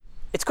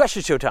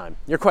question show time.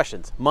 Your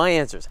questions, my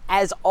answers.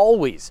 As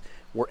always,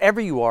 wherever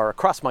you are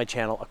across my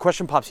channel, a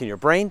question pops in your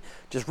brain,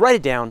 just write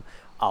it down.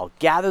 I'll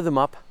gather them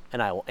up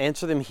and I will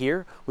answer them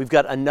here. We've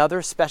got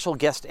another special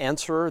guest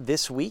answerer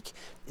this week.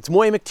 It's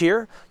Moya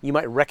McTeer. You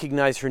might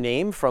recognize her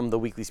name from the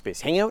Weekly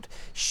Space Hangout.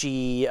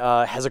 She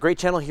has a great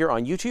channel here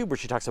on YouTube where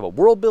she talks about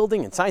world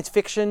building and science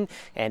fiction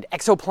and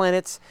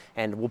exoplanets,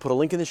 and we'll put a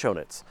link in the show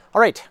notes.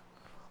 All right,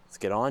 let's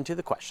get on to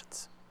the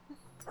questions.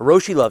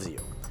 Hiroshi loves you.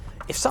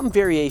 If some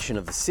variation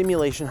of the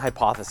simulation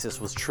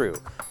hypothesis was true,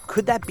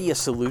 could that be a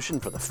solution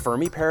for the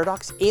Fermi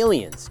paradox?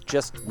 Aliens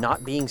just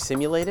not being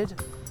simulated?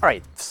 All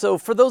right, so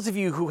for those of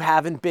you who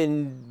haven't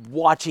been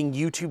watching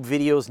YouTube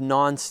videos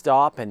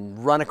nonstop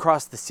and run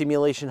across the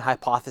simulation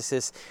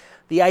hypothesis,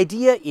 the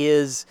idea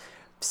is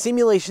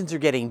simulations are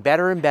getting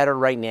better and better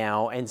right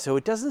now, and so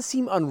it doesn't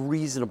seem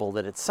unreasonable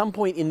that at some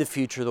point in the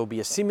future there'll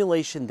be a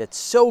simulation that's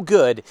so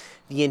good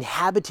the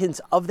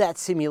inhabitants of that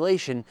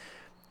simulation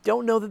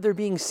don't know that they're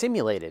being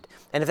simulated.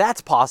 And if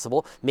that's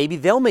possible, maybe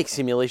they'll make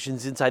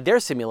simulations inside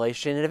their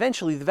simulation, and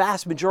eventually the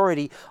vast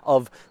majority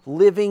of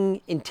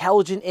living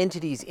intelligent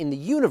entities in the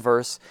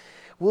universe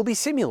will be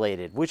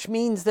simulated, which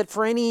means that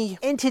for any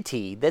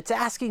entity that's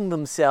asking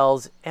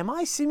themselves, am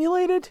I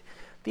simulated?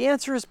 The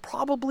answer is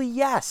probably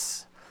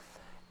yes.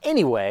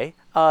 Anyway,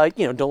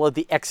 don't let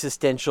the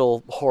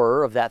existential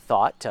horror of that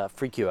thought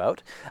freak you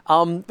out.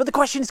 But the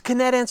question is, can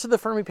that answer the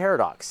Fermi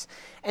paradox?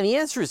 And the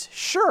answer is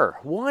sure,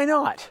 why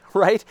not,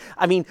 right?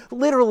 I mean,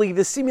 literally,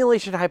 the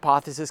simulation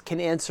hypothesis can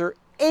answer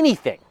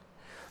anything,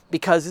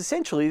 because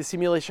essentially the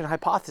simulation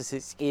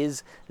hypothesis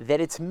is that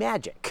it's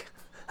magic.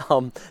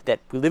 That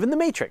we live in the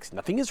matrix,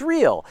 nothing is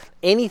real.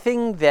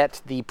 Anything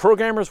that the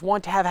programmers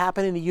want to have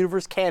happen in the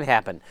universe can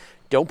happen.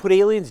 Don't put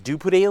aliens, do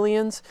put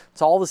aliens,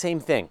 it's all the same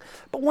thing.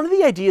 But one of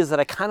the ideas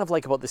that I kind of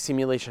like about the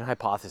simulation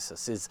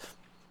hypothesis is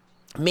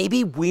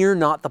maybe we're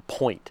not the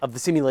point of the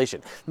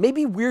simulation.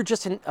 Maybe we're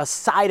just a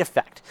side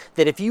effect,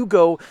 that if you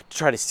go to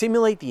try to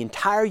simulate the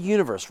entire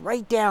universe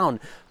right down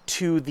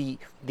to the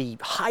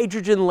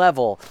hydrogen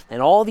level and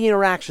all the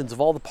interactions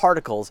of all the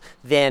particles,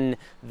 then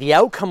the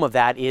outcome of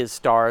that is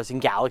stars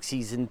and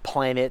galaxies and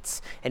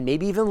planets and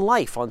maybe even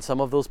life on some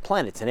of those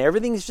planets. And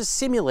everything is just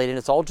simulated.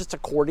 It's all just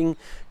according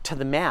to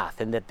the math,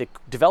 and that the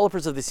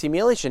developers of the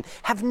simulation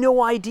have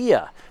no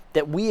idea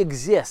that we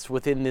exist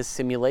within this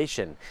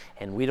simulation,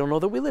 and we don't know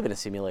that we live in a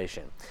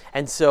simulation.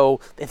 And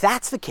so if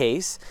that's the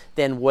case,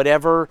 then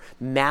whatever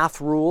math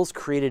rules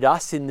created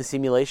us in the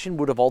simulation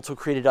would have also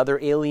created other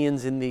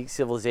aliens in the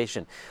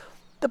civilization.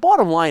 The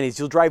bottom line is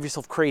you'll drive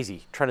yourself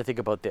crazy trying to think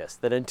about this,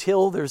 that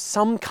until there's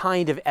some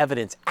kind of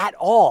evidence at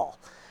all,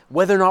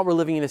 whether or not we're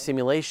living in a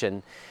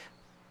simulation,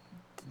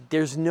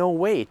 there's no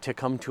way to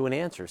come to an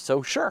answer.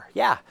 So sure,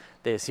 yeah,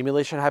 the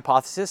simulation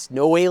hypothesis,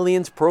 no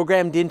aliens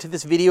programmed into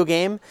this video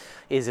game,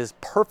 is as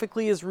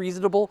perfectly as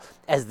reasonable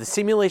as the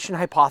simulation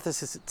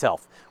hypothesis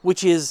itself,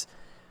 which is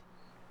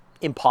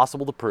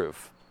impossible to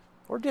prove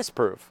or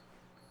disprove.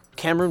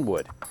 Cameron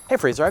Wood. Hey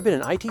Fraser, I've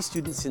been an IT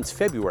student since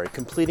February,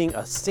 completing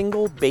a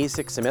single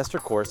basic semester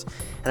course,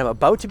 and I'm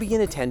about to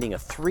begin attending a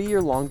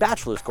 3-year-long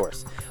bachelor's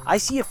course. I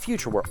see a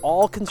future where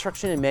all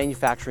construction and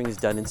manufacturing is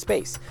done in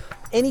space.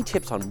 Any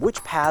tips on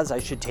which paths I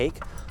should take?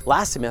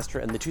 Last semester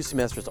and the 2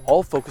 semesters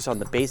all focus on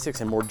the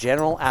basics and more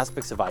general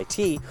aspects of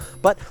IT,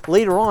 but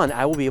later on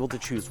I will be able to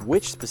choose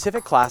which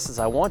specific classes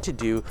I want to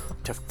do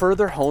to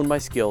further hone my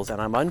skills, and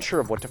I'm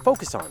unsure of what to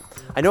focus on.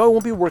 I know I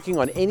won't be working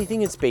on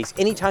anything in space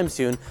anytime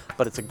soon,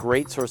 but it's a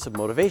great source of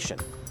motivation.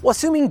 Well,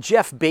 assuming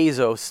Jeff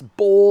Bezos'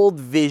 bold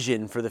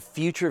vision for the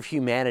future of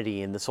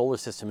humanity in the solar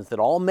system is that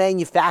all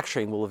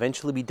manufacturing will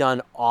eventually be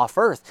done off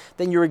Earth,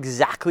 then you're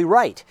exactly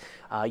right.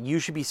 You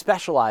should be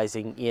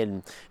specializing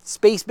in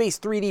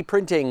space-based 3D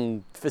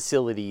printing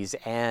facilities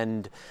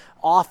and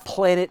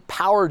off-planet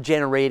power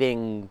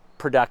generating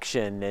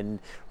production, and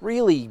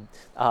really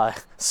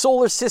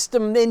solar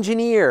system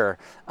engineer,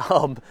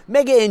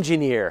 mega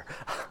engineer.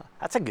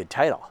 That's a good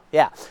title,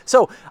 yeah.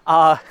 So,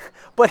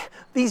 but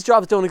these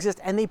jobs don't exist,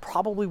 and they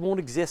probably won't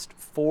exist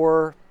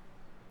for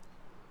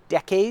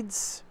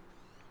decades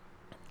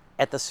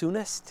at the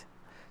soonest.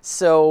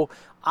 So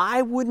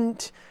I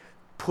wouldn't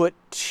put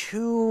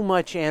too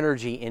much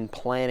energy in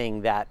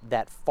planning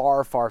that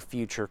far, far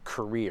future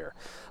career.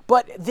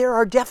 But there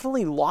are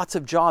definitely lots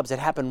of jobs that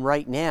happen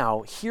right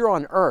now here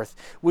on Earth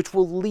which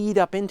will lead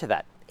up into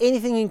that.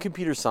 Anything in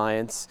computer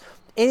science,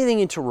 anything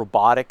into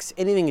robotics,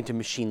 anything into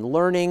machine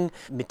learning,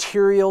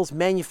 materials,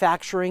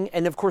 manufacturing,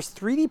 and of course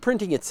 3D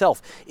printing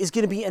itself is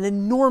going to be an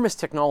enormous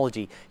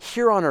technology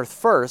here on Earth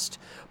first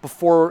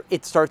before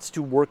it starts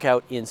to work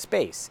out in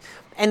space.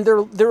 And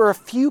there are a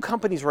few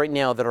companies right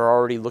now that are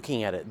already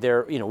looking at it.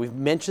 We've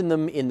mentioned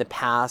them in the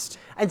past,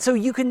 and so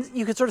you can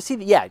sort of see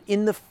that, yeah,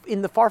 in the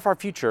far, far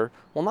future,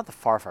 well, not the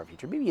far, far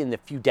future, maybe in a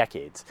few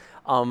decades,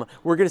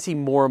 we're going to see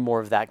more and more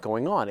of that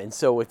going on. And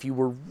so if you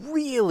were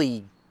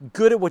really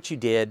good at what you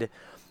did,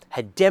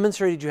 had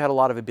demonstrated you had a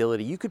lot of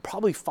ability, you could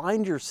probably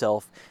find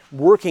yourself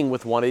working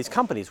with one of these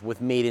companies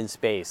with Made in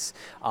Space.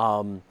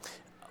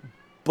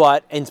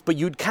 But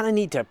you'd kind of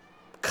need to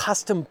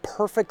custom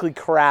perfectly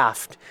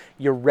craft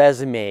your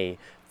resume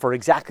for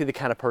exactly the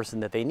kind of person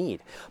that they need.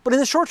 But in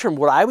the short term,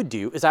 what I would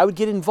do is I would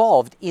get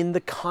involved in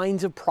the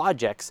kinds of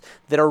projects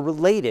that are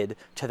related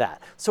to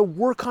that. So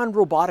work on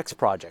robotics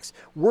projects,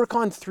 work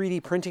on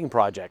 3D printing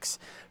projects,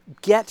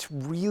 get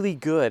really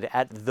good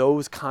at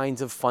those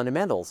kinds of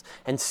fundamentals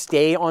and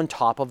stay on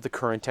top of the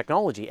current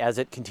technology as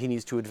it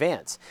continues to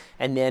advance.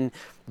 And then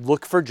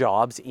look for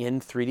jobs in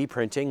 3D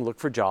printing, look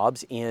for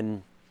jobs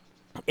in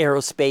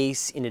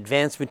aerospace, in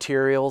advanced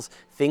materials,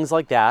 things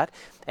like that,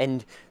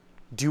 and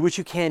do what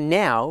you can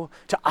now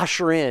to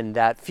usher in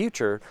that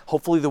future,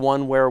 hopefully the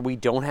one where we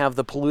don't have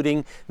the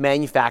polluting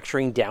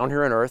manufacturing down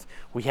here on Earth,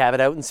 we have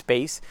it out in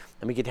space,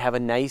 and we get to have a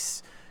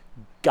nice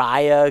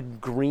Gaia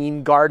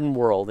green garden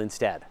world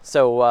instead.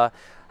 So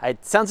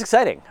it sounds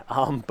exciting,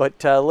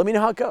 but let me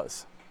know how it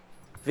goes.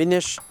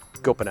 Vinesh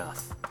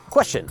Gopinath.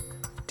 Question,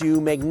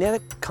 do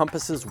magnetic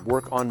compasses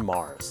work on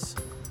Mars?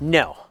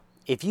 No.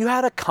 If you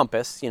had a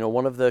compass,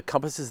 one of the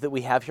compasses that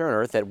we have here on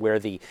Earth, where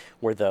the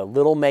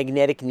little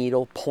magnetic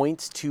needle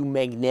points to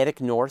magnetic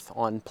north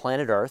on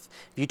planet Earth,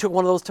 if you took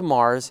one of those to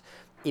Mars,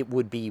 it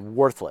would be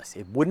worthless.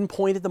 It wouldn't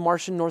point at the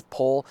Martian North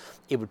Pole.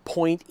 It would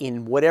point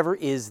in whatever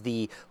is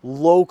the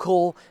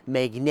local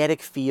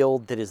magnetic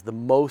field that is the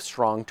most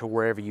strong to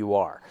wherever you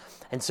are.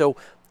 And so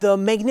the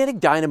magnetic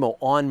dynamo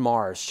on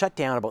Mars shut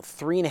down about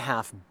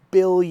 3.5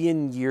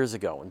 billion years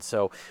ago. And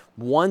so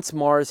once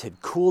Mars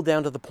had cooled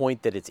down to the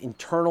point that its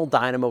internal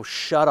dynamo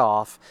shut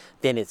off,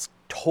 then its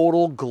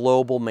total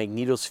global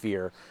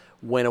magnetosphere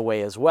went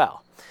away as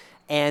well.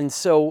 And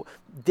so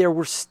there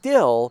were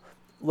still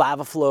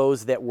lava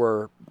flows that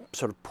were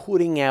sort of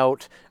putting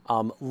out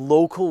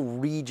local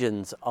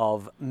regions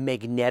of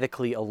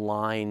magnetically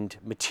aligned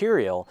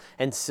material.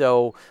 And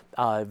so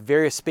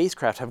various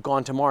spacecraft have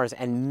gone to Mars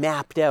and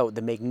mapped out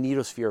the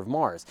magnetosphere of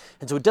Mars.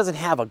 And so it doesn't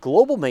have a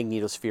global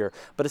magnetosphere,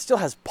 but it still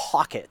has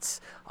pockets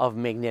of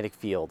magnetic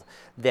field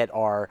that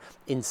are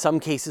in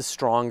some cases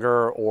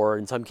stronger or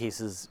in some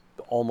cases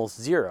almost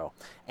zero.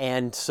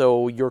 And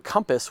so your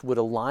compass would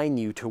align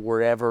you to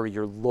wherever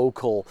your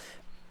local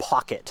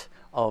pocket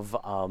of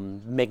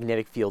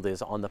magnetic field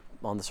is on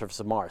the surface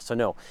of Mars. So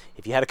no,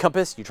 if you had a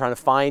compass, you're trying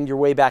to find your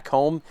way back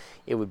home,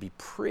 it would be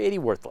pretty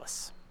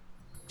worthless.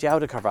 João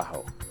de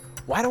Carvalho.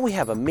 Why don't we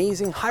have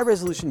amazing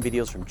high-resolution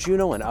videos from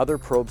Juno and other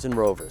probes and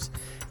rovers?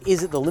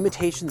 Is it the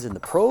limitations in the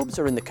probes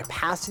or in the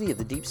capacity of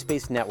the Deep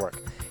Space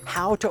Network?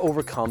 How to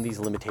overcome these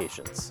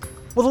limitations?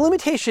 Well, the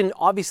limitation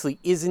obviously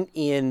isn't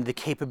in the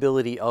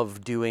capability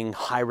of doing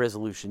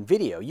high-resolution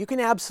video. You can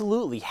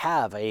absolutely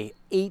have a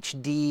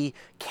HD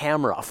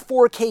camera, a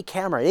 4K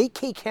camera, an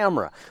 8K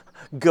camera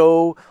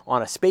go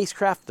on a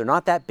spacecraft. They're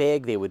not that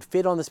big. They would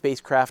fit on the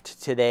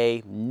spacecraft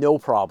today, no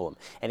problem.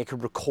 And it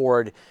could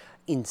record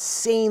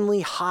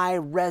insanely high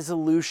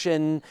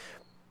resolution,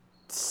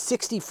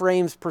 60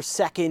 frames per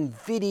second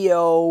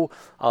video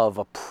of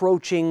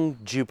approaching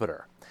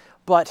Jupiter.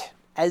 But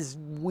as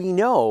we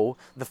know,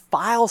 the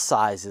file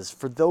sizes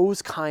for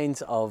those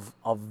kinds of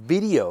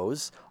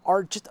videos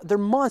are they're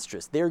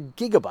monstrous. They're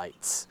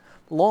gigabytes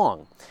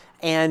long.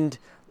 And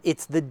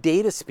it's the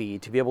data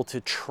speed to be able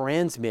to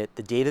transmit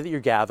the data that you're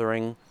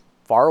gathering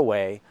far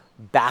away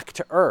back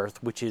to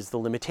Earth, which is the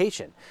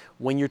limitation.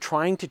 When you're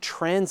trying to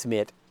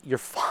transmit your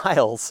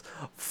files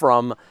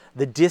from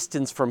the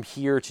distance from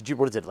here to Jupiter,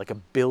 what is it, like 1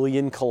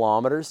 billion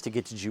kilometers to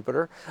get to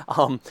Jupiter?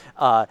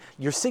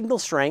 Your signal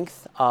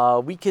strength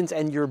weakens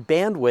and your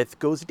bandwidth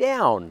goes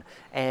down,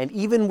 and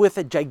even with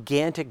a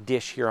gigantic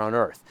dish here on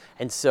Earth.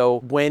 And so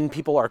when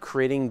people are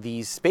creating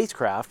these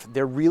spacecraft,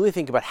 they're really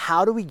thinking about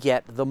how do we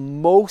get the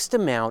most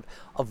amount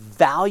of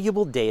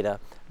valuable data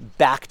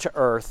back to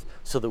Earth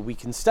so that we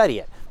can study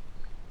it.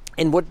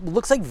 And what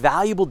looks like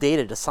valuable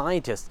data to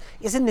scientists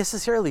isn't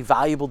necessarily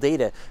valuable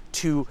data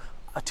to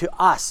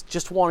us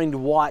just wanting to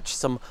watch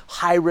some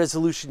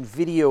high-resolution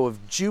video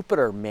of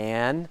Jupiter,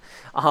 man.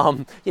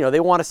 They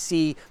want to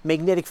see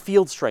magnetic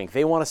field strength.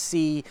 They want to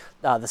see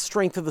the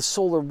strength of the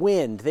solar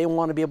wind. They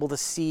want to be able to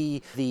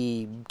see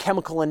the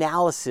chemical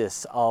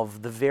analysis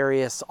of the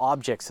various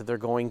objects that they're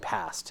going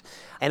past.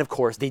 And of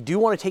course, they do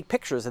want to take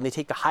pictures, and they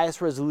take the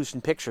highest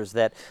resolution pictures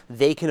that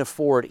they can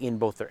afford in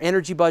both their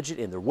energy budget,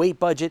 in their weight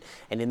budget,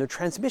 and in their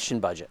transmission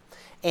budget.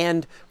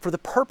 And for the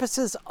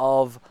purposes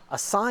of a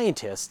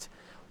scientist,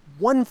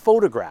 one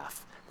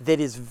photograph that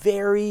is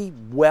very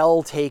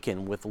well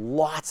taken with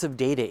lots of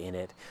data in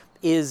it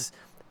is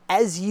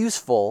as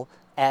useful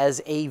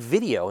as a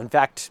video. In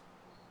fact,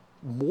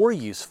 more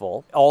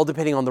useful, all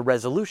depending on the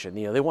resolution.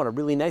 They want a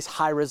really nice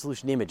high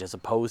resolution image as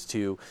opposed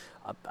to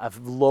a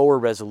lower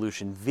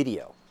resolution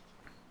video.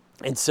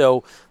 And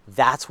so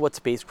that's what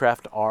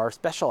spacecraft are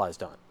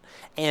specialized on.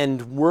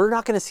 And we're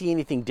not going to see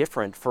anything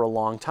different for a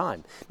long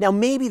time. Now,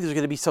 maybe there's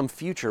going to be some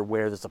future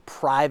where there's a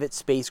private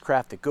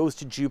spacecraft that goes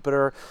to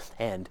Jupiter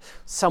and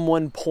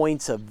someone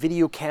points a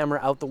video camera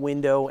out the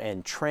window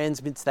and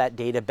transmits that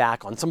data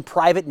back on some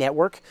private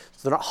network,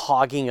 so they're not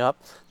hogging up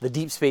the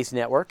Deep Space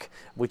Network,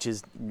 which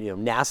is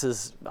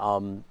NASA's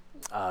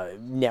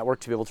network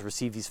to be able to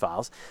receive these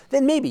files,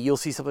 then maybe you'll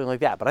see something like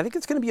that. But I think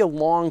it's going to be a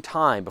long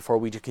time before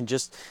we can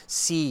just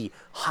see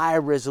high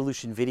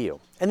resolution video.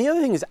 And the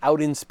other thing is,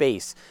 out in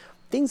space,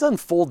 things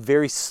unfold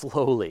very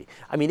slowly.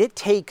 I mean, it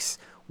takes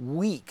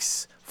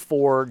weeks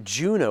for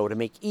Juno to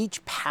make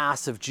each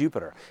pass of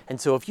Jupiter.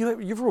 And so if you're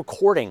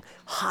recording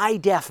high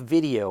def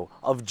video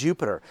of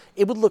Jupiter,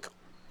 it would look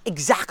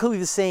exactly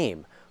the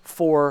same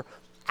for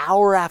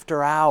hour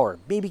after hour,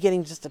 maybe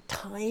getting just a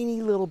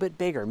tiny little bit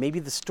bigger. Maybe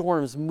the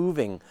storm's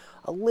moving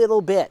a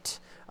little bit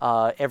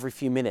every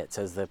few minutes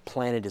as the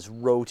planet is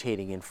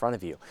rotating in front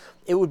of you.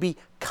 It would be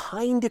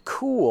kind of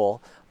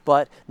cool,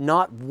 but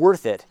not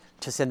worth it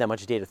to send that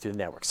much data through the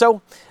network.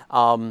 So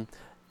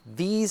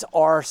these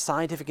are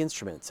scientific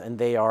instruments, and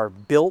they are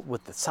built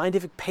with the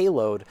scientific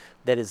payload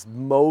that is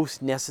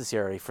most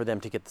necessary for them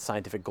to get the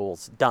scientific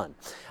goals done.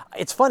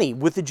 It's funny,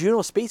 with the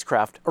Juno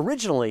spacecraft,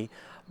 originally,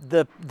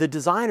 the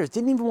designers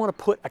didn't even want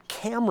to put a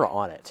camera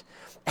on it.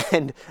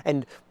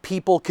 And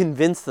people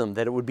convinced them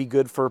that it would be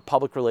good for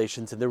public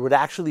relations and there would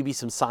actually be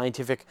some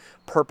scientific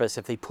purpose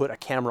if they put a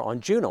camera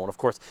on Juno. And of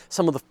course,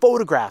 some of the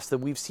photographs that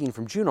we've seen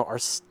from Juno are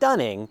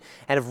stunning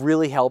and have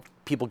really helped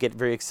people get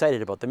very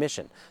excited about the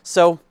mission.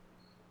 So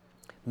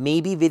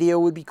maybe video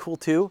would be cool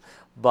too,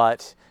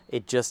 but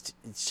it's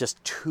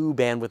just too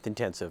bandwidth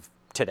intensive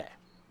today.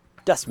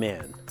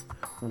 Dustman.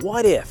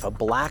 What if a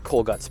black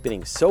hole got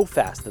spinning so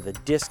fast that the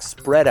disk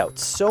spread out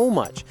so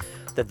much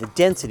that the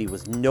density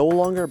was no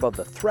longer above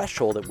the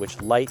threshold at which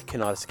light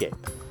cannot escape?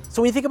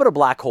 So when you think about a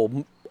black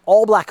hole,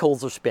 all black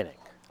holes are spinning,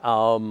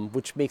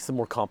 which makes them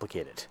more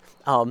complicated.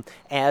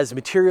 As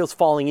material's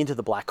falling into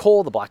the black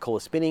hole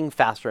is spinning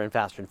faster and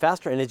faster and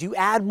faster. And as you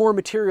add more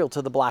material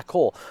to the black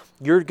hole,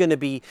 you're going to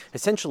be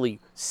essentially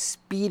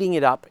speeding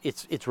it up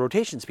its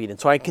rotation speed. And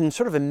so I can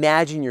sort of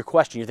imagine your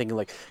question. You're thinking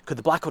like, could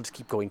the black hole just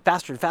keep going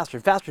faster and faster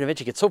and faster and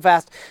eventually get so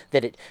fast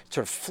that it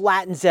sort of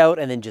flattens out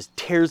and then just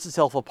tears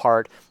itself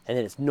apart and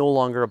then it's no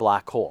longer a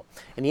black hole?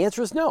 And the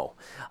answer is no.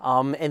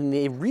 And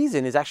the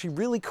reason is actually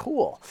really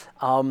cool,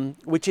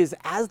 which is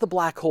as the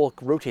black hole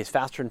rotates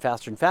faster and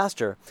faster and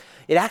faster,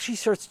 it actually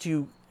starts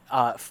to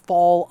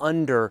fall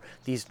under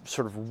these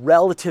sort of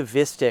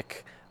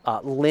relativistic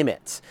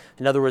limits.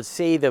 In other words,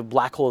 say the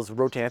black hole is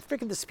rotating, I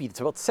forget the speed, it's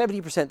about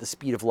 70% the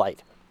speed of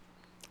light.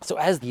 So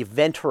as the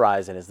event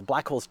horizon, as the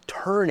black hole is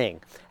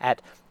turning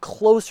at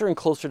closer and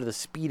closer to the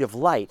speed of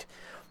light,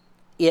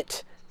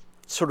 it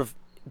sort of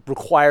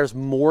requires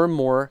more and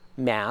more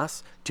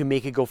mass to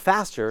make it go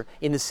faster,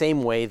 in the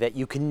same way that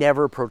you can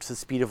never approach the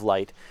speed of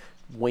light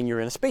when you're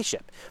in a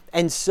spaceship.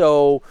 And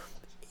so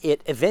it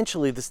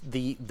eventually,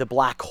 the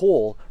black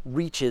hole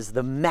reaches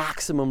the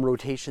maximum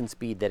rotation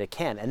speed that it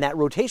can. And that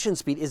rotation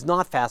speed is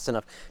not fast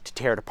enough to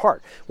tear it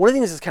apart. One of the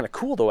things that's kind of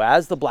cool though,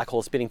 as the black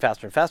hole is spinning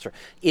faster and faster,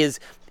 is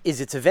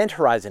its event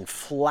horizon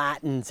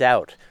flattens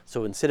out.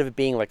 So instead of it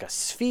being like a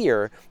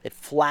sphere, it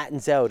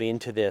flattens out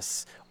into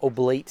this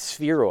oblate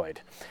spheroid.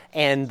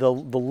 And the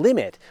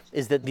limit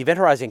is that the event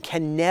horizon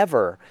can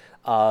never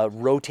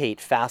rotate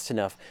fast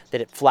enough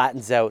that it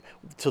flattens out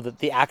so that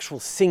the actual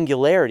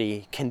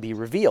singularity can be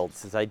revealed.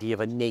 It's this idea of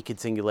a naked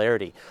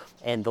singularity.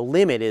 And the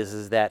limit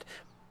is that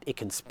it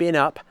can spin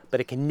up, but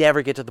it can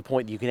never get to the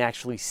point that you can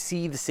actually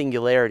see the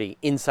singularity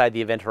inside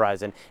the event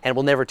horizon, and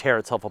will never tear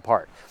itself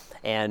apart.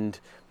 And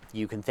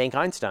you can thank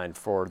Einstein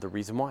for the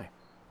reason why.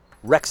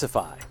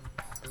 Rexify.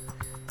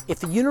 If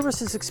the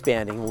universe is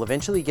expanding, we'll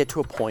eventually get to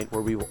a point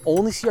where we will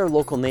only see our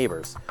local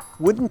neighbors.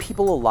 Wouldn't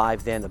people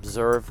alive then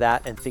observe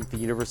that and think the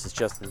universe is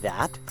just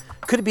that?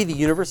 Could it be the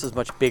universe is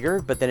much bigger,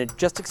 but then it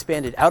just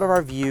expanded out of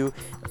our view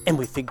and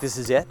we think this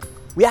is it?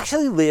 We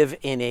actually live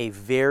in a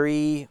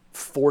very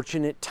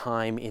fortunate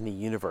time in the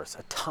universe,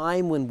 a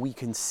time when we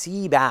can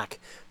see back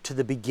to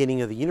the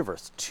beginning of the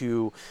universe,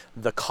 to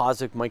the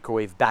cosmic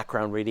microwave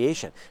background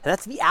radiation. And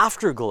that's the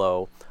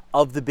afterglow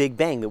of the Big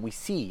Bang that we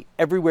see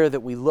everywhere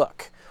that we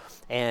look.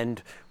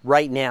 And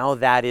right now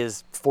that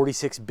is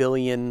 46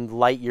 billion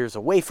light years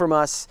away from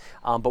us,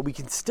 but we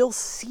can still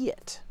see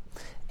it.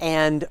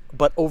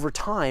 But over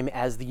time,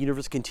 as the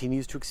universe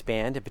continues to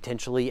expand, and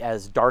potentially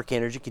as dark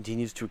energy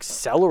continues to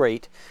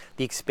accelerate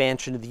the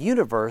expansion of the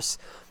universe,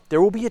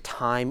 there will be a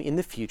time in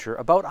the future,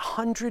 about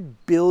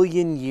 100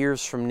 billion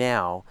years from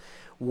now,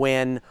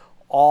 when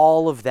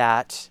all of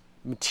that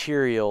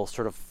material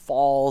sort of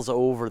falls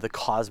over the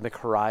cosmic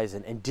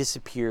horizon and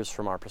disappears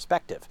from our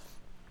perspective.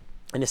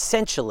 And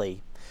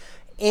essentially,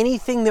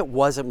 anything that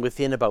wasn't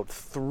within about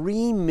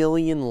 3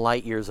 million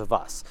light years of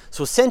us,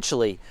 so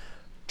essentially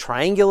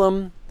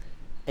Triangulum,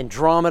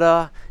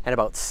 Andromeda, and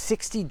about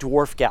 60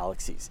 dwarf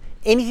galaxies,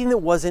 anything that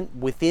wasn't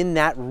within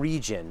that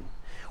region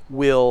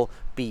will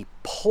be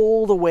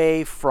pulled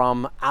away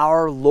from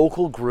our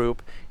local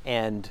group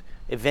and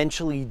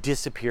eventually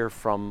disappear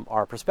from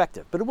our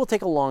perspective. But it will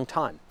take a long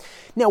time.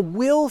 Now,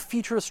 will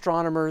future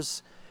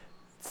astronomers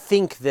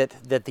think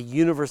that the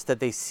universe that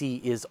they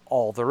see is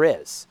all there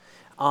is?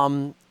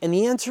 And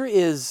the answer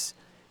is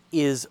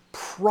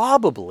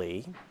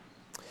probably,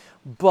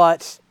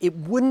 but it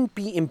wouldn't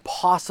be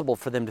impossible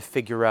for them to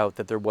figure out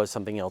that there was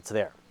something else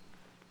there.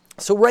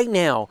 So right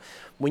now,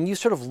 when you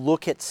sort of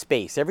look at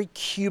space, every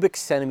cubic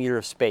centimeter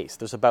of space,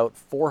 there's about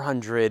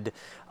 400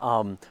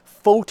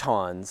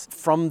 photons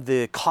from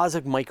the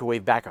cosmic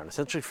microwave background,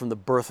 essentially from the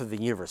birth of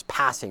the universe,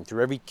 passing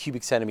through every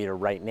cubic centimeter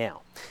right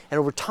now. And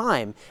over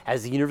time,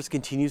 as the universe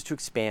continues to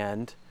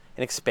expand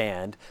and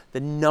expand,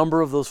 the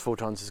number of those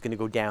photons is going to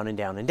go down and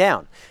down and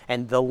down.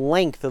 And the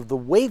length of the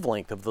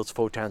wavelength of those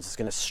photons is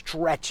going to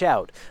stretch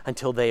out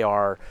until they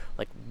are,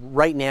 like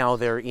right now,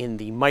 they're in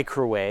the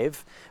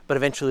microwave, but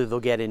eventually they'll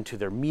get into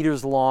their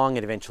meters long,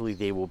 and eventually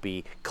they will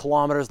be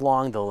kilometers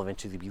long, they'll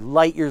eventually be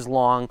light years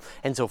long.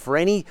 And so for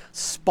any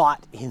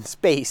spot in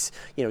space,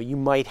 you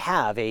might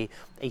have a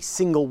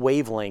single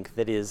wavelength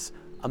that is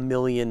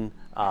 1,000,000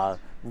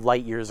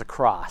 light years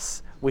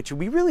across, which would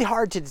be really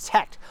hard to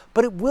detect,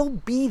 but it will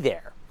be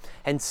there.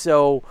 And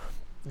so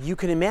you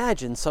can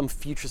imagine some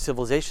future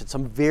civilization,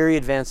 some very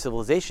advanced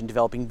civilization,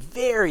 developing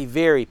very,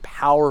 very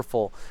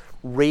powerful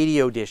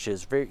radio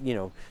dishes,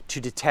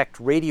 to detect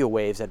radio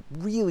waves at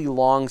really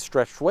long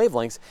stretched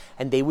wavelengths,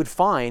 and they would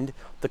find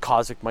the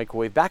cosmic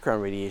microwave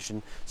background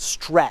radiation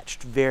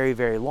stretched very,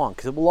 very long,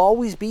 because it will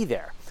always be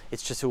there.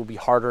 It's just it will be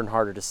harder and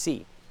harder to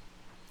see.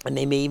 And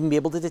they may even be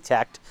able to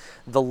detect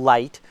the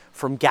light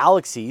from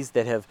galaxies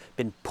that have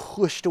been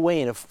pushed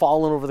away and have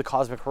fallen over the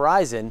cosmic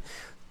horizon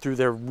through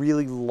their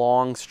really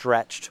long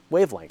stretched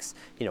wavelengths.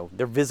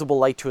 They're visible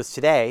light to us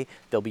today.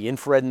 They'll be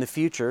infrared in the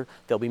future.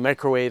 There'll be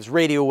microwaves,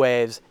 radio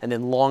waves, and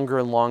then longer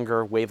and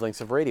longer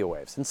wavelengths of radio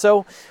waves. And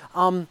so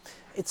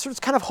it's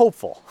kind of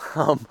hopeful.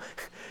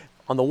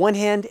 On the one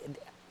hand,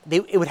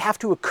 it would have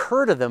to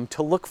occur to them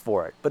to look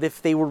for it. But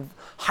if they were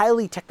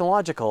highly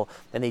technological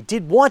and they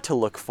did want to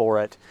look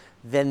for it,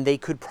 then they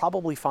could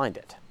probably find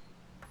it.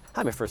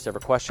 Hi, my first ever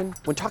question.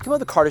 When talking about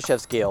the Kardashev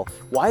scale,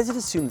 why is it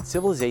assumed that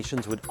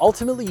civilizations would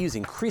ultimately use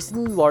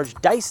increasingly large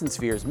Dyson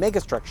spheres,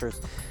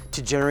 megastructures,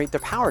 to generate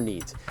their power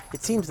needs?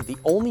 It seems that the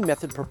only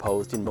method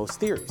proposed in most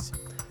theories.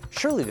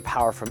 Surely the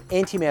power from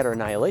antimatter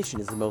annihilation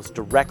is the most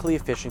directly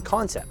efficient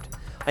concept.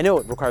 I know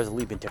it requires a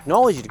leap in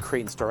technology to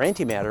create and store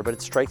antimatter, but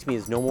it strikes me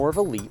as no more of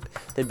a leap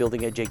than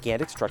building a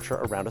gigantic structure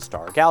around a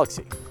star or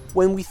galaxy.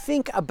 When we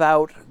think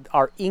about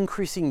our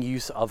increasing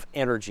use of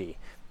energy,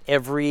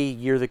 every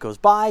year that goes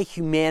by,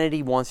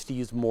 humanity wants to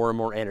use more and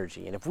more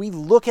energy. And if we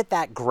look at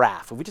that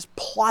graph, if we just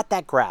plot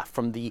that graph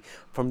from the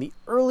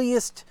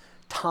earliest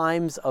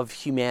times of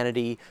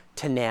humanity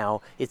to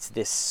now, it's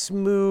this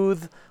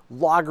smooth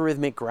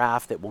logarithmic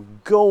graph that will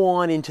go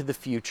on into the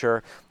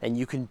future, and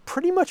you can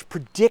pretty much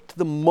predict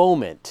the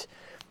moment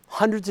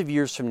hundreds of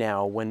years from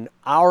now when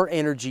our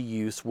energy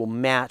use will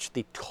match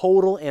the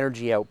total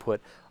energy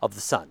output of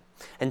the sun.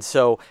 And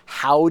so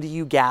how do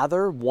you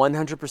gather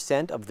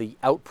 100% of the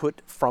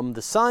output from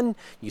the sun?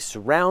 You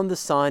surround the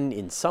sun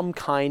in some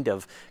kind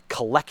of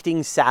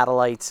collecting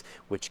satellites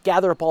which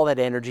gather up all that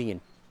energy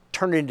and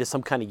turn it into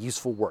some kind of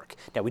useful work.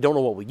 Now, we don't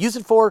know what we'll use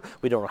it for,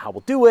 we don't know how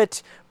we'll do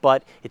it,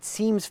 but it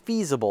seems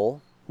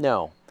feasible,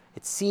 no,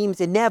 it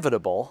seems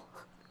inevitable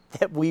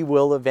that we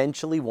will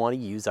eventually want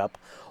to use up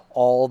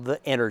all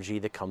the energy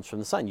that comes from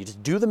the sun. You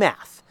just do the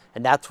math,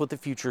 and that's what the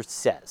future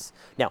says.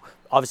 Now,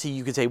 obviously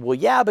you could say, well,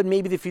 yeah, but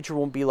maybe the future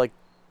won't be like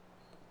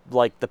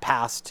the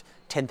past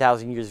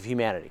 10,000 years of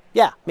humanity.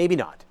 Yeah, maybe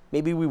not.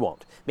 Maybe we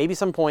won't. Maybe at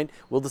some point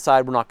we'll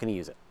decide we're not going to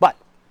use it. But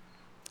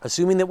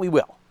assuming that we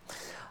will.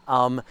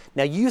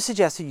 Now, you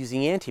suggested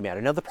using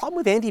antimatter. Now, the problem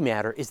with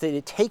antimatter is that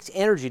it takes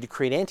energy to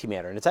create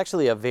antimatter, and it's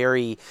actually a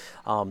very,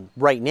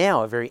 right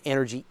now, a very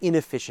energy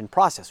inefficient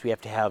process. We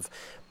have to have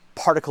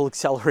particle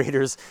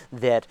accelerators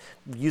that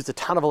use a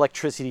ton of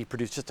electricity to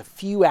produce just a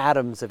few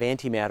atoms of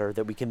antimatter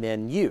that we can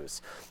then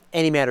use.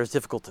 Antimatter is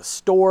difficult to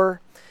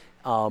store.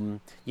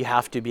 You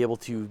have to be able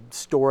to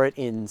store it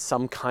in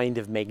some kind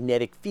of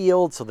magnetic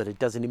field so that it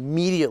doesn't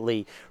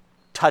immediately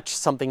touch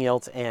something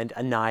else and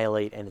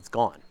annihilate and it's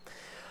gone.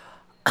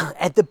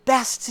 At the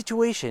best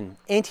situation,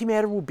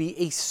 antimatter will be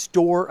a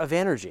store of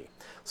energy.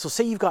 So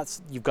say you've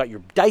got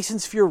your Dyson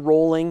sphere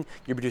rolling,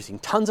 you're producing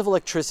tons of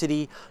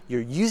electricity, you're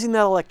using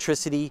that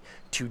electricity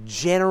to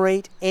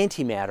generate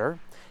antimatter,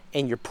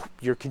 and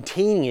you're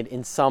containing it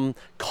in some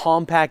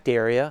compact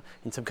area,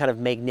 in some kind of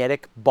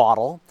magnetic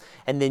bottle,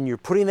 and then you're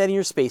putting that in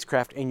your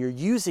spacecraft and you're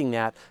using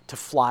that to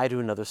fly to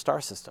another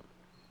star system.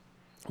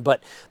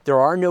 But there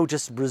are no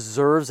just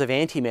reserves of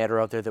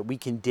antimatter out there that we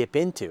can dip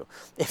into.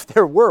 If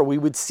there were, we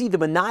would see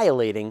them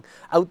annihilating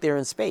out there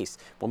in space.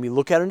 When we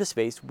look out into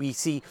space, we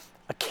see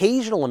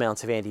occasional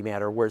amounts of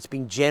antimatter where it's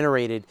being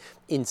generated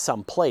in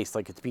some place,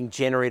 like it's being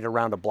generated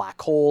around a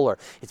black hole or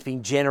it's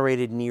being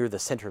generated near the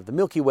center of the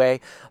Milky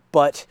Way.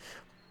 But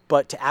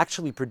to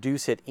actually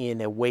produce it in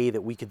a way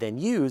that we could then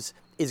use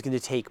is going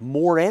to take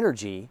more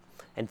energy,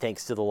 and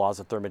thanks to the laws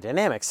of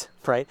thermodynamics,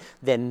 right,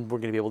 then we're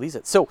going to be able to use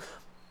it. So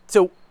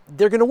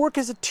they're going to work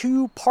as a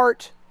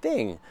two-part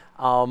thing.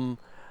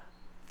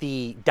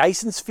 The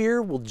Dyson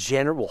sphere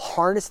will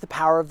harness the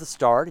power of the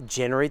star to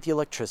generate the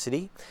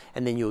electricity,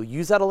 and then you'll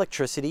use that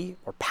electricity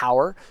or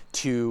power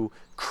to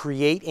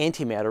create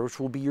antimatter, which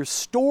will be your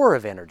store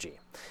of energy.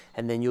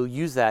 And then you'll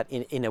use that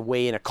in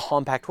a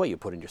compact way. You'll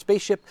put it in your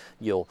spaceship,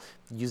 you'll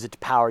use it to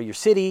power your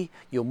city,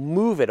 you'll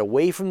move it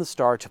away from the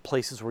star to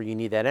places where you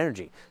need that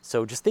energy.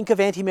 So just think of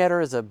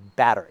antimatter as a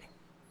battery.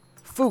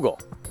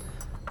 Fugal.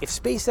 If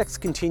SpaceX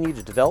continue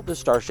to develop their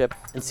Starship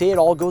and say it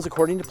all goes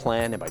according to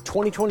plan, and by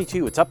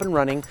 2022 it's up and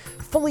running,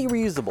 fully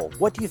reusable,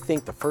 what do you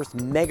think the first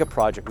mega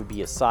project would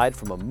be aside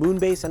from a moon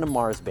base and a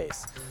Mars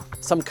base?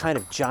 Some kind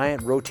of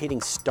giant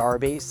rotating star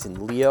base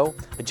in Leo,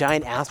 a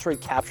giant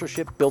asteroid capture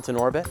ship built in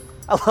orbit?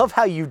 I love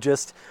how you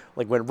just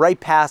went right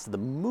past the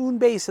moon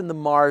base and the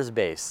Mars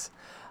base.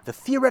 The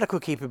theoretical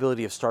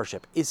capability of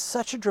Starship is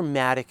such a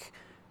dramatic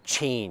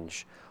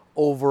change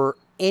over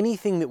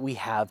anything that we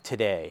have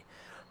today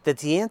that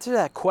the answer to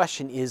that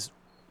question is,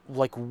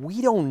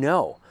 we don't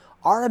know.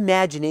 Our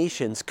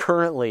imaginations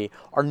currently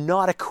are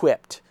not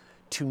equipped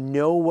to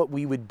know what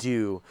we would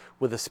do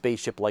with a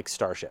spaceship like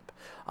Starship.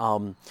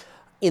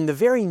 In the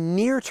very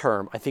near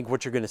term, I think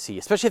what you're going to see,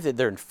 especially if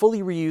they're in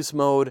fully reuse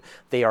mode,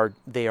 they are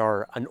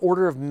an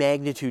order of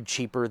magnitude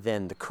cheaper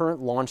than the current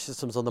launch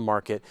systems on the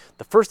market.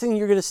 The first thing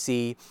you're going to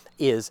see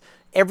is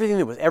everything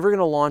that was ever going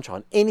to launch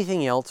on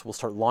anything else will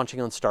start launching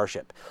on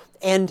Starship.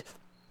 And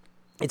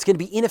it's going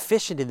to be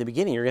inefficient in the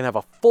beginning. You're going to have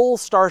a full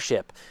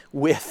Starship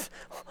with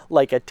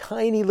a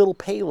tiny little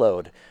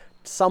payload,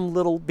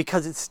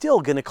 because it's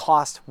still going to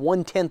cost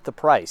 1/10 the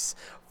price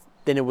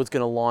than it was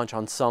going to launch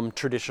on some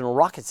traditional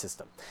rocket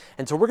system.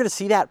 And so we're going to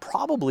see that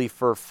probably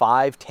for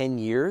 5-10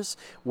 years,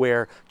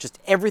 where just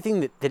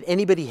everything that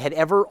anybody had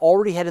ever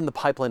already had in the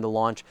pipeline to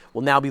launch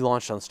will now be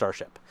launched on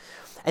Starship.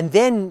 And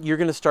then you're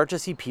going to start to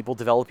see people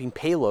developing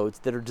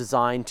payloads that are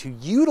designed to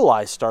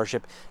utilize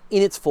Starship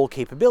in its full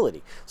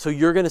capability. So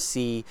you're going to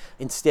see,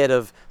 instead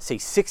of, say,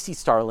 60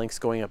 Starlinks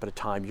going up at a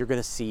time, you're going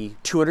to see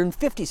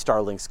 250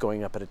 Starlinks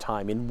going up at a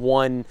time in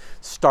one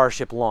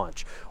Starship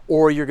launch.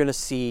 Or you're going to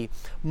see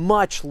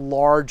much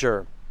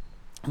larger,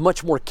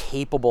 much more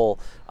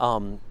capable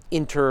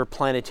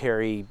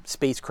interplanetary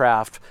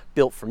spacecraft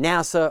built for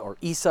NASA or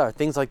ESA or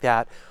things like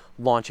that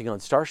launching on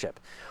Starship.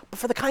 But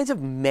for the kinds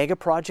of mega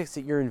projects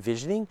that you're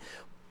envisioning,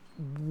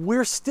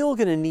 we're still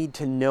going to need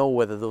to know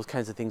whether those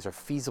kinds of things are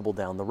feasible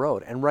down the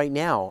road. And right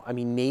now,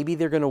 maybe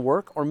they're going to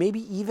work, or maybe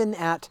even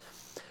at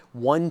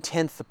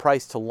 1/10 the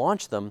price to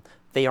launch them,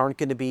 they aren't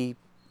going to be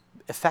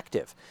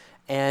effective.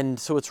 And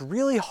so it's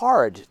really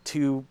hard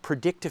to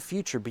predict a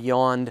future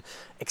beyond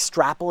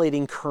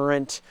extrapolating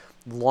current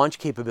launch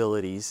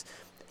capabilities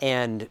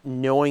and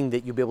knowing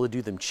that you'll be able to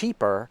do them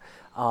cheaper.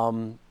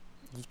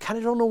 You kind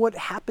of don't know what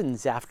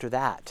happens after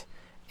that.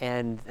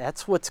 And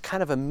that's what's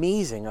kind of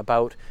amazing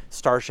about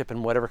Starship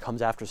and whatever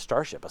comes after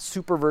Starship, a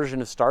super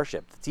version of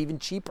Starship that's even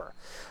cheaper.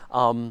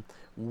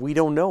 We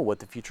don't know what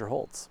the future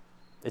holds.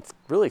 It's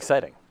really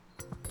exciting.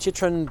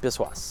 Chitran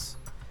Biswas.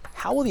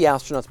 How will the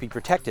astronauts be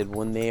protected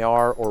when they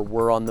are or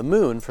were on the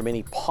moon from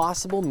any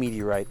possible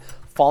meteorite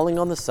falling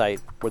on the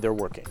site where they're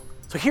working?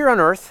 So here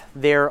on Earth,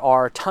 there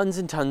are tons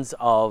and tons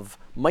of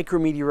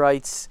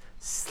micrometeorites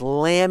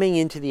slamming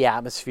into the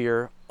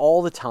atmosphere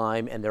all the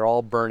time, and they're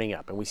all burning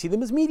up. And we see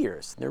them as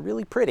meteors. They're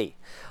really pretty.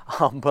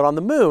 But on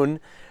the moon,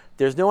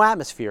 there's no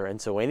atmosphere,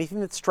 and so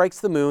anything that strikes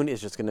the moon is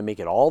just going to make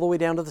it all the way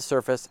down to the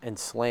surface and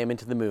slam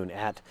into the moon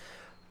at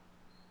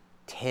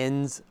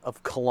tens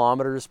of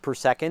kilometers per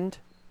second.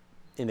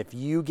 And if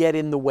you get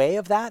in the way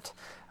of that,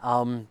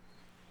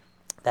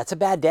 that's a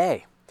bad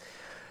day.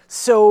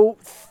 So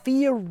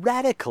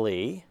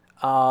theoretically,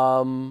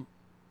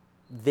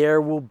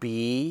 there will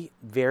be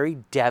very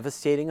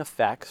devastating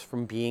effects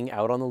from being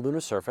out on the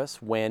lunar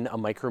surface when a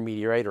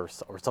micrometeorite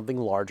or something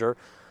larger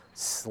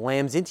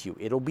slams into you.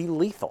 It'll be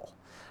lethal.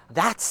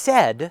 That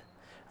said,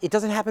 it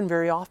doesn't happen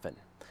very often.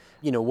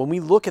 When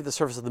we look at the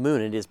surface of the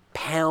moon, it is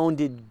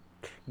pounded,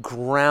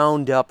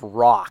 ground up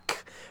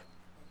rock,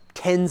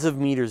 tens of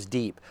meters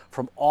deep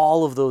from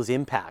all of those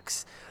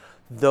impacts.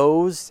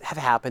 Those have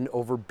happened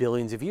over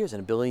billions of years,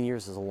 and a billion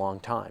years is a long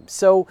time.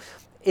 So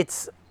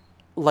it's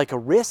like a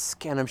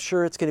risk, and I'm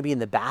sure it's going to be in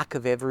the back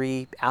of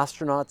every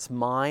astronaut's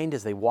mind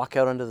as they walk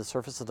out onto the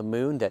surface of the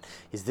moon, that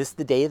is this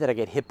the day that I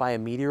get hit by a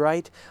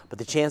meteorite? But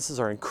the chances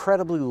are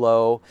incredibly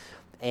low,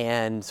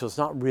 and so it's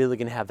not really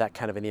going to have that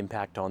kind of an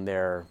impact on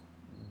their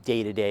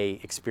day-to-day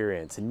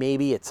experience. And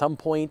maybe at some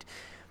point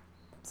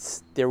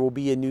there will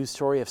be a news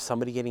story of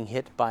somebody getting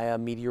hit by a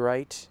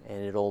meteorite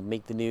and it'll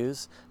make the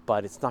news,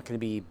 but it's not going to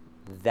be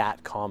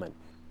that common,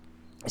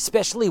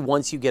 especially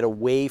once you get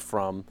away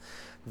from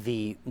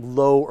the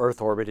low Earth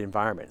orbit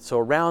environment. So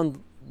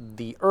around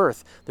the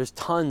Earth, there's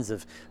tons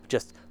of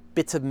just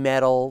bits of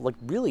metal, like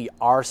really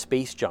our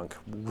space junk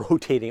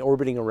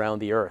orbiting around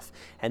the Earth,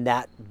 and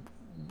that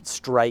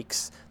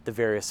strikes the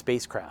various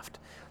spacecraft.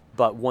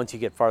 But once you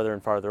get farther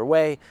and farther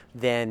away,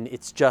 then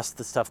it's just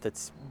the stuff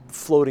that's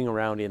floating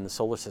around in the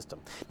solar system.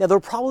 Now,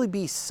 there'll probably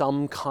be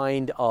some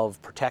kind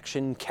of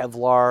protection,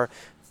 Kevlar,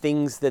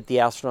 things that the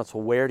astronauts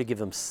will wear to give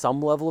them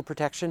some level of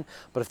protection,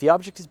 but if the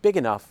object is big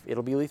enough,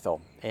 it'll be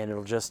lethal, and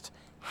it'll just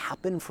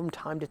happen from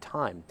time to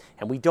time.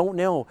 And we don't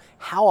know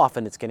how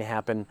often it's going to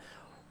happen.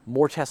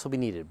 More tests will be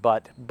needed,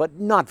 but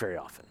not very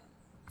often.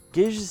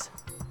 Giz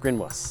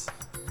Grinwas.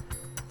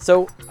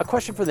 So a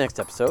question for the next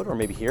episode, or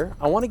maybe here,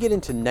 I want to get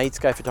into night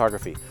sky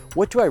photography.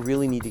 What do I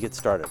really need to get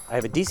started? I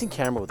have a decent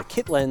camera with a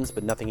kit lens,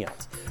 but nothing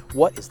else.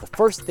 What is the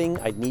first thing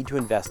I'd need to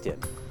invest in?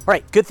 All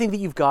right, good thing that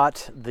you've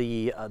got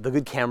the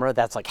good camera.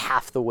 That's like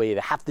half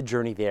the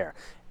journey there,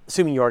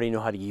 assuming you already know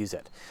how to use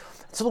it.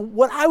 So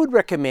what I would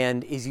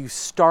recommend is you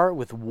start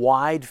with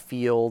wide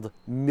field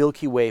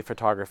Milky Way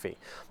photography.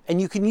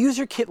 And you can use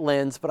your kit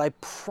lens, but I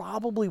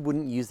probably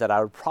wouldn't use that. I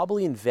would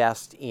probably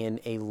invest in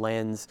a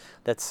lens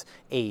that's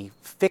a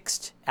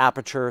fixed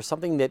aperture,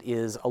 something that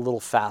is a little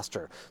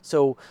faster.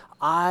 So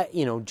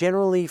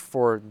generally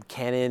for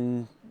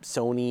Canon,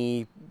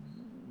 Sony,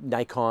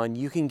 Nikon,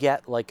 you can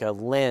get like a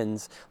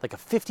lens, like a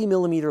 50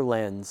 millimeter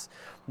lens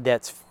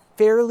that's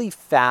fairly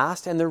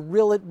fast, and they're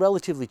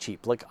relatively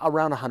cheap, like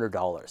around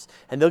 $100.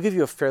 And they'll give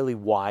you a fairly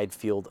wide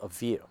field of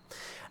view.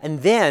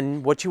 And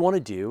then what you want to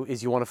do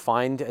is you want to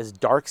find as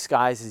dark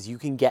skies as you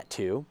can get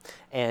to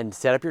and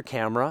set up your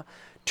camera,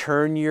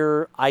 turn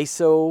your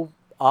ISO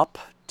up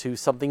to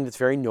something that's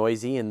very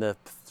noisy in the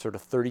sort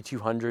of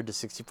 3200 to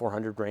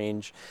 6400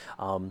 range.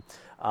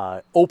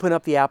 Open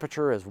up the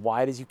aperture as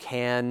wide as you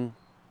can.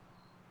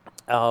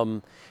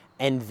 And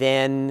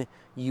then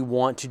you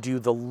want to do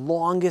the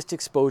longest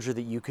exposure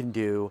that you can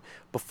do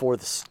before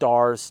the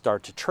stars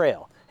start to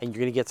trail. And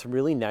you're going to get some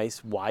really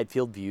nice wide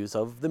field views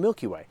of the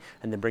Milky Way.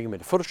 And then bring them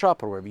into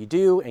Photoshop or wherever you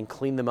do and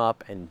clean them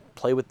up and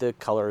play with the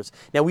colors.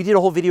 Now, we did a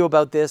whole video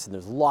about this, and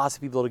there's lots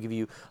of people that'll give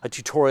you a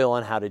tutorial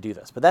on how to do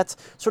this. But that's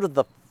sort of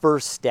the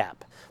first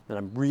step. And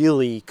I'm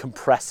really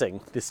compressing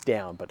this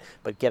down.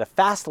 But get a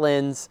fast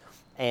lens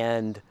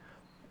and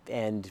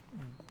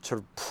sort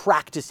of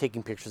practice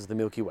taking pictures of the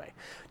Milky Way.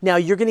 Now,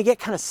 you're going to get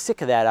kind of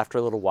sick of that after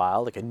a little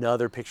while, like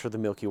another picture of the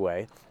Milky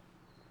Way.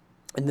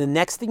 And the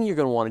next thing you're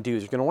going to want to do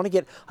is you're going to want to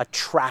get a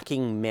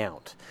tracking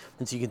mount.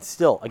 And so you can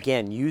still,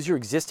 again, use your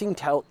existing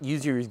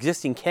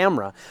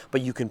camera,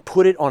 but you can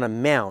put it on a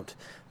mount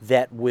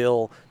that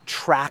will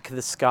track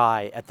the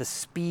sky at the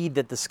speed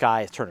that the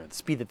sky is turning, the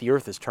speed that the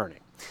Earth is turning.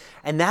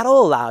 And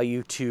that'll allow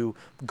you to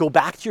go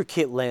back to your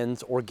kit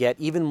lens or get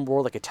even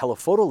more like a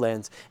telephoto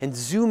lens and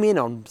zoom in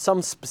on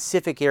some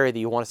specific area that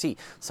you want to see,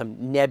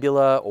 some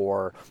nebula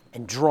or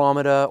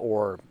Andromeda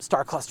or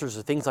star clusters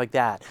or things like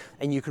that.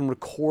 And you can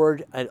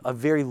record a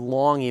very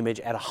long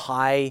image at a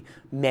high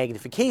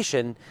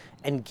magnification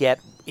and get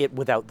it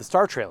without the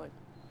star trailing.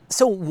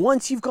 So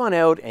once you've gone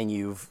out and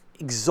you've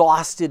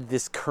exhausted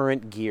this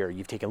current gear,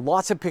 you've taken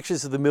lots of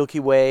pictures of the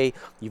Milky Way,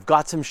 you've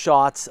got some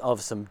shots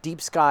of some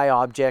deep sky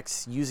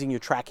objects using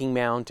your tracking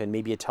mount and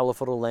maybe a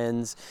telephoto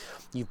lens,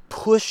 you've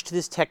pushed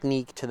this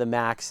technique to the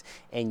max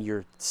and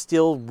you're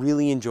still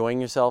really enjoying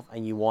yourself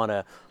and you want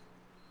to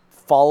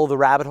follow the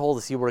rabbit hole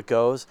to see where it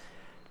goes,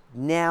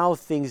 now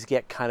things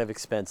get kind of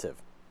expensive.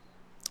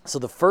 So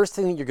the first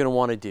thing that you're going to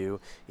want to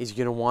do is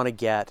you're going to want to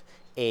get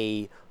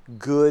a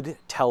good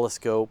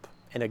telescope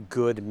and a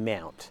good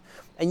mount.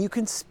 And you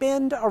can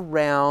spend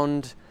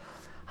around,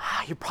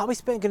 you're probably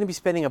going to be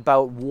spending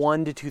about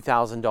 $1,000 to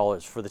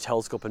 $2,000 for the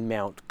telescope and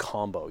mount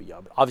combo.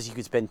 Obviously, you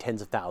could spend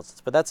tens of thousands,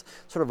 but that's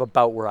sort of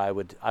about where I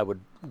would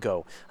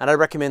go. And I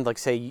recommend, like,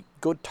 say,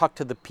 go talk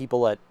to the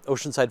people at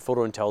Oceanside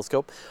Photo and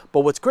Telescope.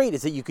 But what's great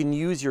is that you can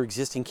use your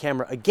existing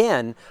camera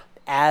again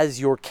as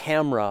your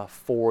camera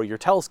for your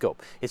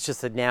telescope. It's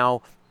just that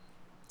now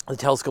the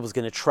telescope is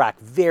going to track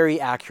very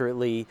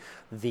accurately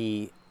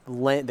the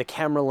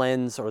camera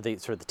lens, or the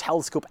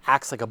telescope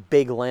acts like a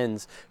big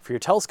lens for your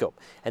telescope,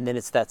 and then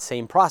it's that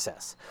same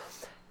process.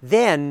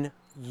 Then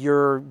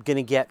you're going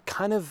to get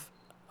kind of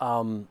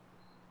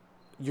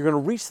you're going to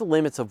reach the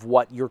limits of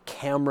what your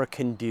camera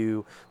can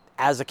do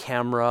as a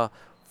camera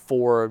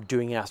for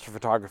doing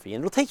astrophotography,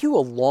 and it'll take you a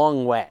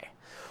long way.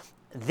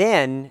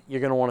 Then you're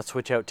going to want to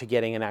switch out to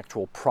getting an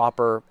actual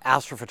proper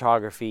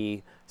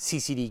astrophotography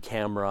CCD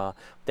camera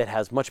that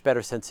has much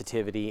better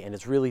sensitivity and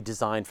is really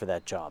designed for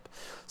that job.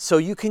 So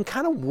you can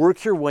kind of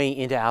work your way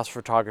into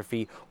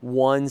astrophotography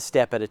one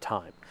step at a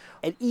time.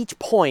 At each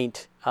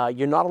point,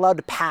 you're not allowed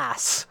to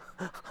pass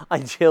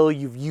until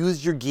you've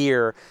used your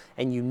gear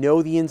and you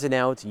know the ins and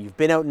outs, and you've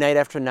been out night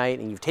after night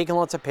and you've taken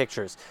lots of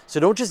pictures.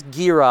 So don't just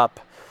gear up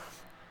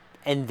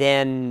and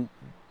then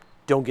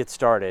don't get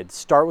started.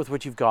 Start with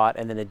what you've got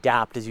and then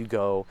adapt as you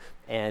go.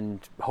 And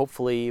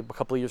hopefully a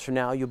couple of years from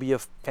now, you'll be a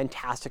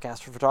fantastic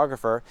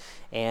astrophotographer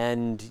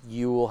and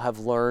you will have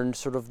learned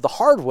sort of the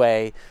hard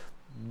way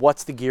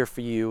what's the gear for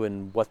you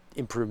and what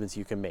improvements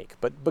you can make.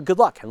 But good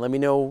luck, and let me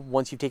know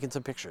once you've taken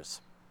some pictures.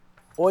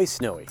 Oi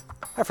Snowy.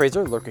 Hi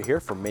Fraser, lurker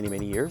here for many,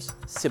 many years.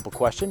 Simple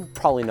question,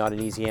 probably not an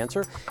easy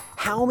answer.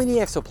 How many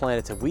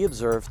exoplanets have we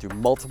observed through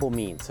multiple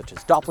means, such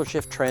as Doppler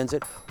shift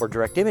transit or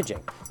direct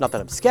imaging? Not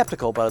that I'm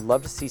skeptical, but I'd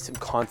love to see some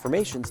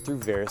confirmations through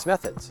various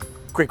methods.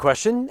 Great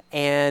question,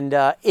 and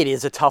it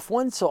is a tough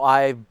one, so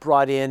I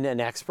brought in an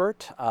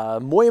expert,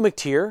 Moya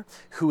McTeer,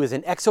 who is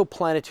an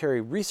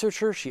exoplanetary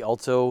researcher. She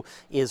also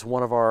is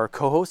one of our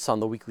co-hosts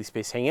on the Weekly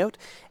Space Hangout,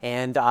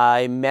 and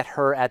I met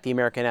her at the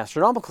American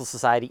Astronomical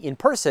Society in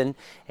person,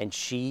 and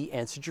she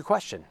answered your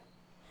question.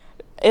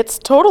 It's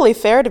totally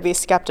fair to be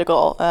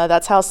skeptical.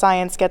 That's how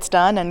science gets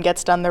done and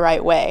gets done the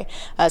right way.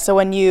 So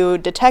when you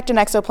detect an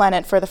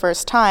exoplanet for the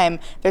first time,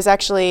 there's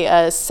actually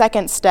a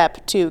second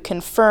step to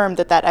confirm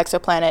that that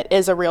exoplanet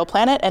is a real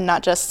planet and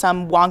not just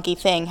some wonky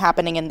thing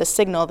happening in the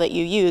signal that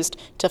you used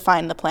to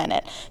find the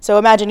planet. So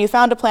imagine you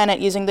found a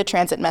planet using the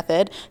transit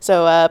method.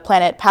 So a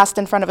planet passed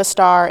in front of a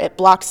star, it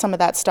blocked some of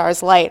that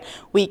star's light.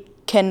 We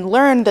can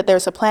learn that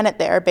there's a planet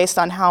there based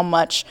on how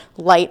much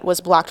light was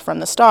blocked from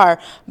the star,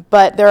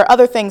 but there are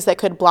other things that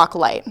could block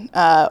light,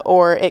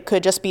 or it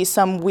could just be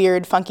some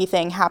weird, funky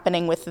thing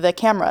happening with the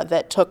camera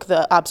that took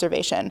the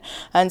observation.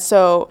 And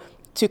so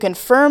to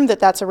confirm that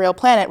that's a real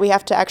planet, we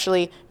have to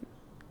actually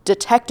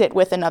detect it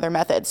with another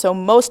method. So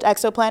most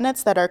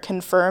exoplanets that are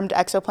confirmed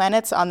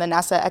exoplanets on the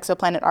NASA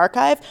Exoplanet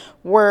Archive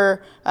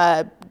were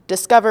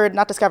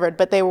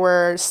but they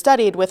were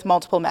studied with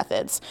multiple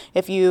methods.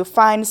 If you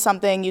find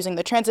something using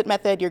the transit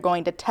method, you're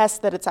going to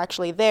test that it's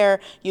actually there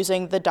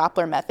using the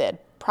Doppler method.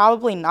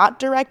 Probably not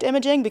direct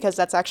imaging, because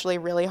that's actually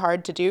really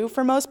hard to do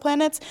for most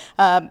planets,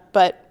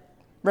 but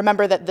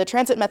remember that the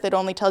transit method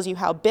only tells you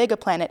how big a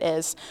planet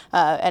is,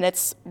 and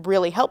it's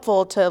really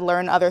helpful to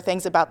learn other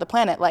things about the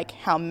planet, like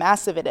how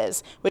massive it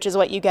is, which is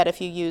what you get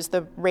if you use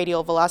the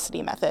radial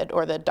velocity method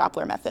or the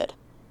Doppler method.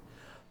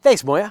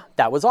 Thanks, Moya.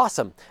 That was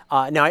awesome.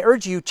 Now, I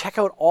urge you, check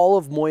out all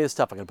of Moya's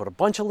stuff. I'm going to put a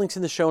bunch of links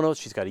in the show notes.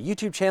 She's got a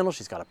YouTube channel.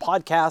 She's got a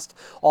podcast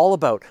all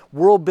about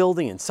world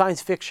building and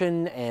science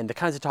fiction and the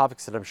kinds of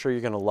topics that I'm sure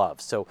you're going to love.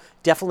 So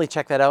definitely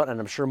check that out, and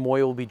I'm sure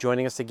Moya will be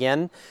joining us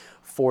again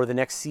for the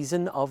next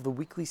season of the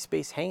Weekly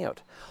Space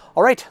Hangout.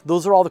 All right,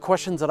 those are all the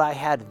questions that I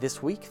had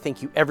this week.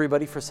 Thank you,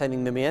 everybody, for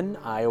sending them in.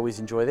 I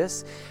always enjoy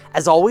this.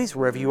 As always,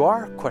 wherever you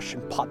are, a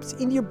question pops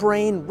into your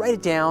brain, write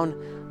it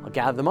down. I'll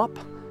gather them up,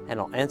 and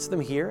I'll answer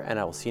them here, and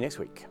I will see you next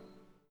week.